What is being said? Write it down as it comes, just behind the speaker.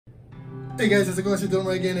Hey guys, it's Nicholas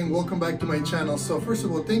again and welcome back to my channel. So first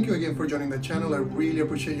of all, thank you again for joining the channel. I really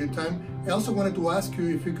appreciate your time. I also wanted to ask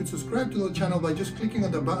you if you could subscribe to the channel by just clicking on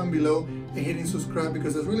the button below and hitting subscribe,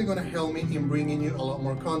 because that's really going to help me in bringing you a lot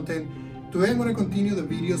more content. Today I'm going to continue the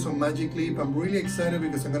videos on Magic Leap. I'm really excited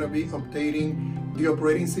because I'm going to be updating the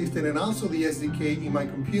operating system and also the SDK in my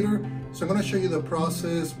computer. So I'm going to show you the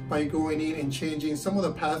process by going in and changing some of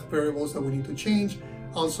the path variables that we need to change,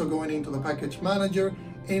 also going into the package manager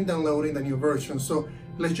and downloading the new version. So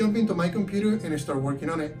let's jump into my computer and start working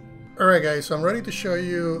on it. Alright guys, so I'm ready to show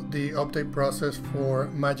you the update process for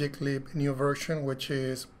Magic Leap new version, which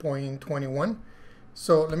is 0.21.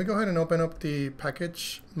 So let me go ahead and open up the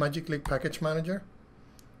package, Magic Leap package manager,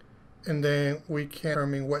 and then we can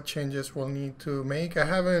determine what changes we'll need to make. I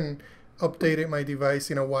haven't updated my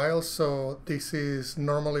device in a while, so this is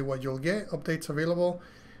normally what you'll get, updates available.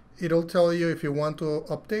 It'll tell you if you want to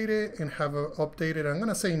update it and have it updated. I'm going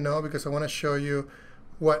to say no because I want to show you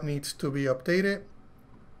what needs to be updated.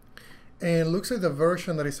 And it looks like the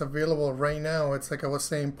version that is available right now, it's like I was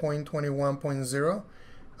saying 0.21.0.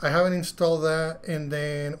 I haven't installed that, and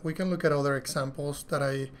then we can look at other examples that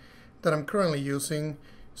I'm currently using.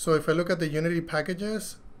 So if I look at the Unity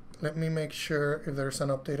packages, let me make sure if there's an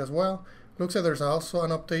update as well. Looks like there's also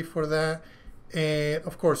an update for that. And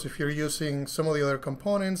of course, if you're using some of the other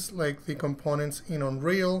components, like the components in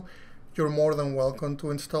Unreal, you're more than welcome to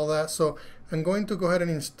install that. So I'm going to go ahead and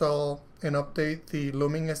install and update the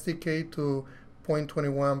Lumin SDK to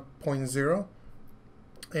 0.21.0.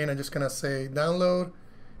 And I'm just going to say download,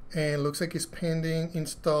 and it looks like it's pending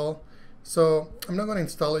install. So I'm not going to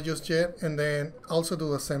install it just yet. And then also do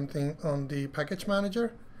the same thing on the package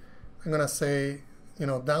manager. I'm going to say,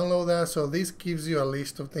 download that. So this gives you a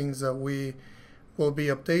list of things that we will be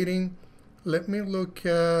updating. Let me look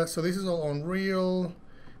at, so this is all Unreal.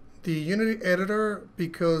 The Unity editor,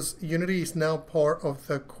 because Unity is now part of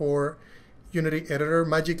the core Unity editor.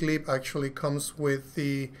 Magic Leap actually comes with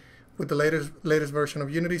the latest version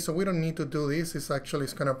of Unity, so we don't need to do this. It's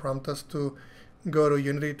going to prompt us to go to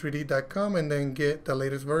unity3d.com and then get the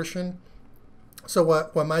latest version. So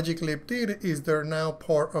what Magic Leap did is they're now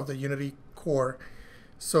part of the Unity core,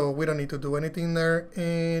 so we don't need to do anything there.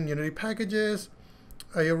 In Unity packages,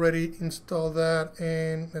 I already installed that,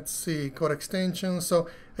 and let's see, code extensions. So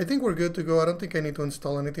I think we're good to go. I don't think I need to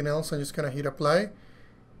install anything else. I'm just gonna hit apply,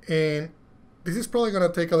 and this is probably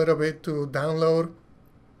gonna take a little bit to download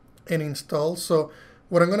and install. So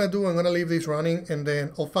what I'm gonna do, I'm gonna leave this running, and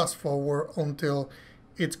then I'll fast forward until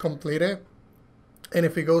it's completed. And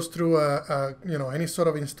if it goes through any sort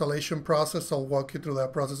of installation process, I'll walk you through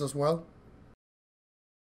that process as well.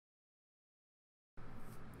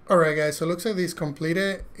 Alright guys, so it looks like this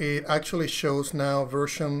completed. It actually shows now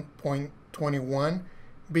version 0.21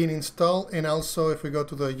 being installed, and also if we go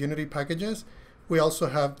to the Unity packages, we also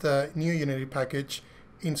have the new Unity package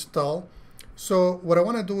installed. So what I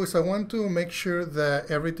want to do is I want to make sure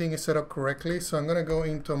that everything is set up correctly. So I'm going to go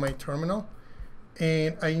into my terminal,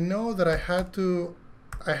 and I know that I had to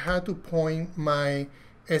point my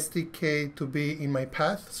SDK to be in my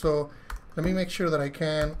path. So let me make sure that I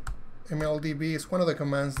can. MLDB is one of the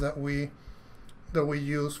commands that we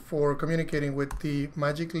use for communicating with the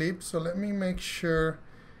Magic Leap. So let me make sure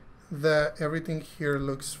that everything here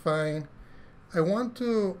looks fine. I want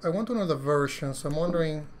to know the version. So I'm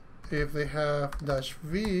wondering if they have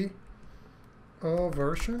 -v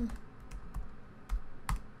version.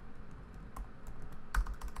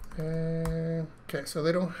 And okay, so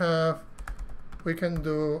they don't have. We can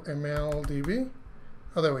do MLDB.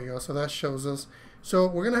 Oh, there we go. So that shows us. So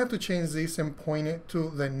we're going to have to change this and point it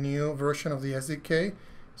to the new version of the SDK.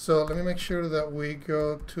 So let me make sure that we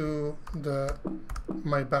go to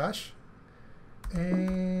my bash.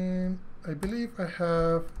 And I believe I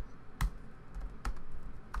have,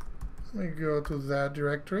 let me go to that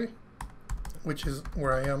directory, which is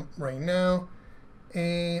where I am right now.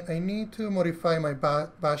 And I need to modify my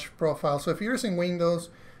bash profile. So if you're using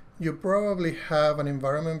Windows, you probably have an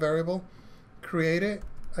environment variable created.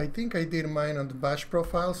 I think I did mine on the bash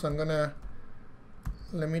profile, so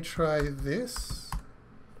let me try this,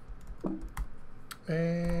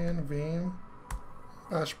 and vim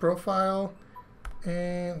bash profile,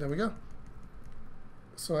 and there we go.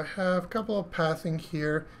 So I have a couple of paths in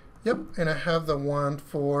here. Yep, and I have the one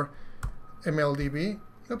for MLDB.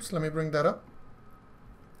 Oops, let me bring that up.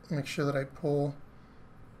 Make sure that I pull,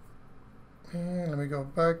 and let me go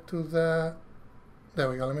back to that. There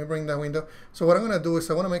we go. Let me bring that window. So what I'm going to do is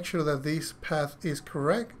I want to make sure that this path is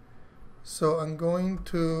correct. So I'm going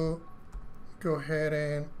to go ahead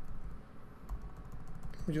and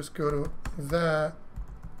we just go to that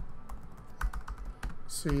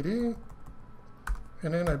CD,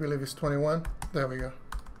 And then I believe it's 21. There we go.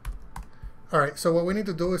 All right, so what we need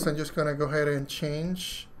to do is I'm just gonna go ahead and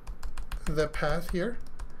change the path here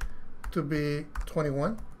to be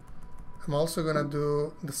 21. I'm also gonna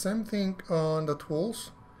do the same thing on the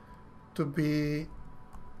tools to be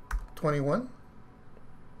 21.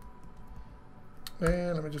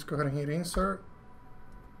 And let me just go ahead and hit insert.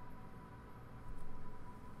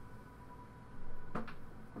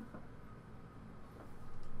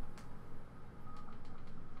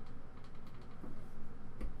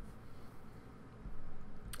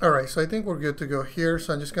 All right, so I think we're good to go here.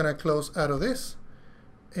 So I'm just gonna close out of this,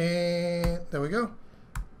 and there we go.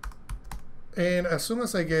 And as soon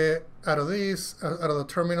as I get out of this, out of the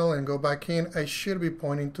terminal and go back in, I should be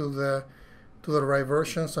pointing to the right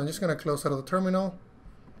version. So I'm just gonna close out of the terminal,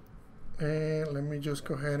 and let me just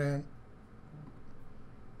go ahead and,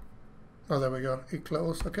 oh, there we go, it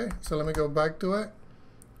closed. Okay, so let me go back to it,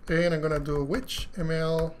 and I'm gonna do which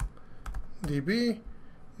mldb.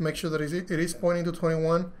 Make sure that it is pointing to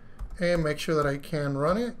 21, and make sure that I can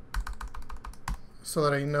run it so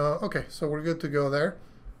that I know, okay, so we're good to go there.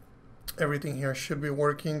 Everything here should be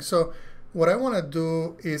working. So what I want to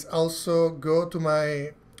do is also go to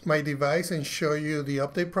my device and show you the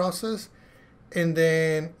update process, and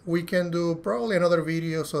then we can do probably another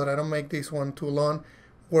video so that I don't make this one too long,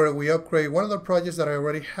 where we upgrade one of the projects that I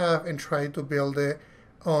already have and try to build it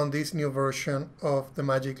on this new version of the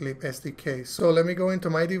Magic Leap SDK. So let me go into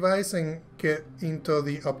my device and get into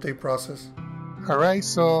the update process. All right,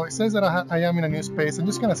 so it says that I am in a new space. I'm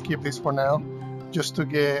just gonna skip this for now, just to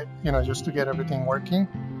get, just to get everything working.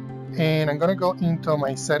 And I'm gonna go into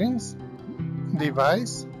my settings,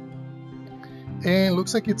 device, and it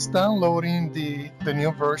looks like it's downloading the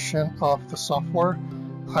new version of the software.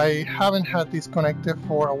 I haven't had this connected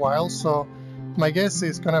for a while, so my guess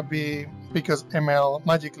is gonna be because ML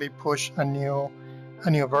magically pushed a new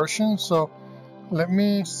version. So let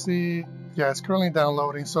me see. Yeah, it's currently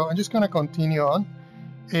downloading. So I'm just gonna continue on,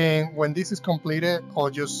 and when this is completed, I'll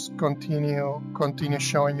just continue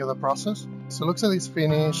showing you the process. So it looks like it's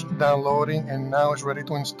finished downloading, and now it's ready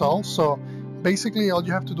to install. So basically, all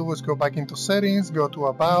you have to do is go back into settings, go to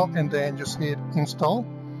about, and then just hit install.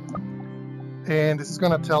 And this is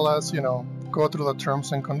gonna tell us, go through the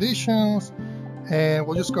terms and conditions. And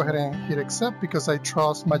we'll just go ahead and hit accept because I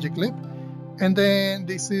trust Magic Leap. And then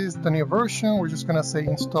this is the new version. We're just gonna say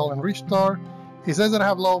install and restart. It says that I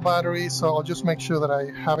have low battery, so I'll just make sure that I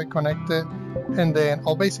have it connected, and then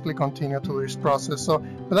I'll basically continue to this process.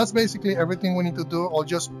 But that's basically everything we need to do. I'll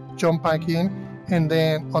just jump back in, and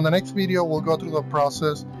then on the next video, we'll go through the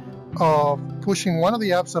process of pushing one of the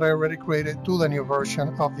apps that I already created to the new version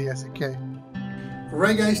of the SDK.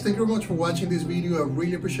 Alright guys, thank you very much for watching this video. I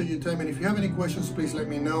really appreciate your time, and if you have any questions, please let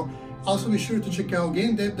me know. Also be sure to check out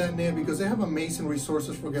GameDev.net because they have amazing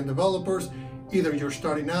resources for game developers. Either you're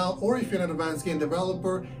starting out, or if you're an advanced game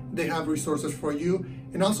developer, they have resources for you.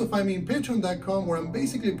 And also find me in Patreon.com, where I'm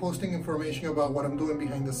basically posting information about what I'm doing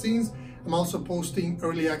behind the scenes. I'm also posting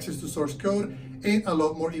early access to source code and a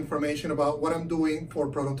lot more information about what I'm doing for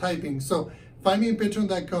prototyping. So find me in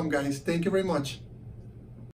Patreon.com, guys. Thank you very much.